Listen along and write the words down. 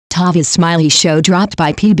Tavis Smiley show dropped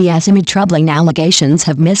by PBS amid troubling allegations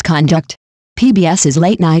of misconduct. PBS's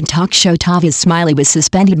late-night talk show Tavis Smiley was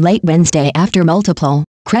suspended late Wednesday after multiple,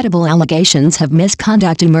 credible allegations of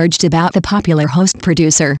misconduct emerged about the popular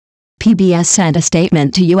host-producer. PBS sent a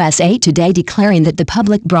statement to USA Today declaring that the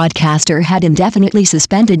public broadcaster had indefinitely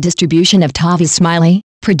suspended distribution of Tavis Smiley,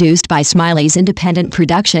 produced by Smiley's independent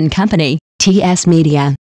production company, TS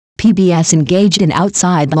Media. PBS engaged an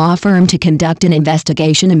outside law firm to conduct an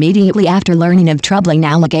investigation immediately after learning of troubling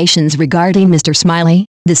allegations regarding Mr. Smiley,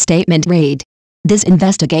 the statement read. This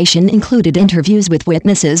investigation included interviews with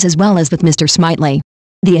witnesses as well as with Mr. Smiley.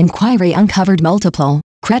 The inquiry uncovered multiple,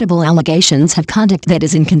 credible allegations of conduct that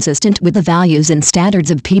is inconsistent with the values and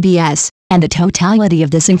standards of PBS, and the totality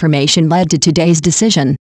of this information led to today's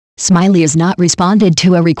decision. Smiley has not responded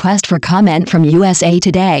to a request for comment from USA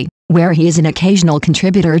Today, where he is an occasional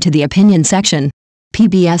contributor to the opinion section.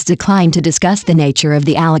 PBS declined to discuss the nature of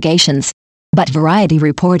the allegations. But Variety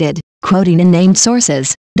reported, quoting unnamed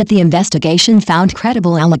sources, that the investigation found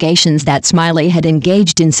credible allegations that Smiley had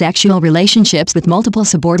engaged in sexual relationships with multiple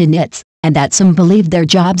subordinates, and that some believed their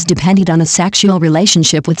jobs depended on a sexual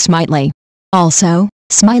relationship with Smiley. Also,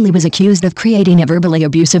 Smiley was accused of creating a verbally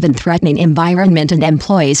abusive and threatening environment and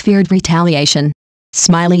employees feared retaliation.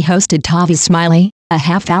 Smiley hosted Tavis Smiley, a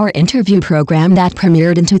half-hour interview program that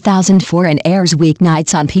premiered in 2004 and airs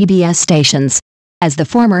weeknights on PBS stations. As the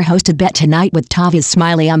former hosted Bet Tonight with Tavis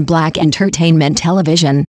Smiley on Black Entertainment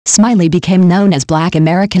Television, Smiley became known as Black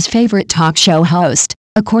America's favorite talk show host,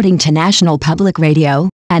 according to National Public Radio,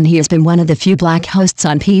 and he has been one of the few black hosts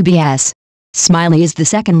on PBS. Smiley is the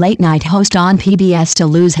second late-night host on PBS to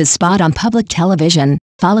lose his spot on public television,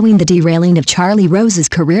 following the derailing of Charlie Rose's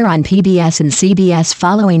career on PBS and CBS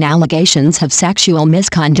following allegations of sexual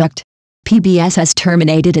misconduct. PBS has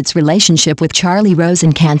terminated its relationship with Charlie Rose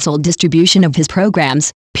and canceled distribution of his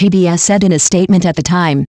programs, PBS said in a statement at the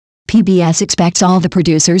time. PBS expects all the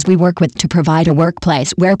producers we work with to provide a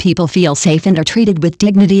workplace where people feel safe and are treated with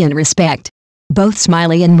dignity and respect. Both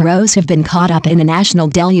Smiley and Rose have been caught up in a national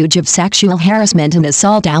deluge of sexual harassment and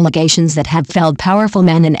assault allegations that have felled powerful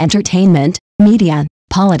men in entertainment, media,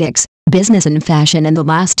 politics, business and fashion in the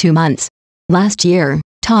last 2 months. Last year,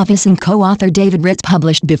 Tavis and co-author David Ritz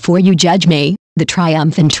published Before You Judge Me, the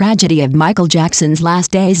triumph and tragedy of Michael Jackson's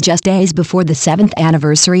last days just days before the 7th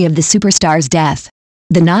anniversary of the superstar's death.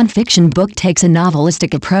 The non-fiction book takes a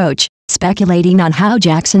novelistic approach, speculating on how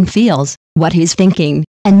Jackson feels, what he's thinking,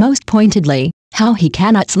 and most pointedly, how he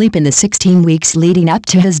cannot sleep in the 16 weeks leading up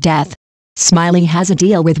to his death. Smiley has a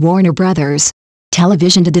deal with Warner Brothers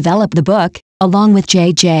Television to develop the book, along with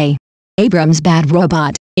J.J. Abrams' Bad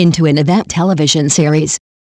Robot, into an event television series.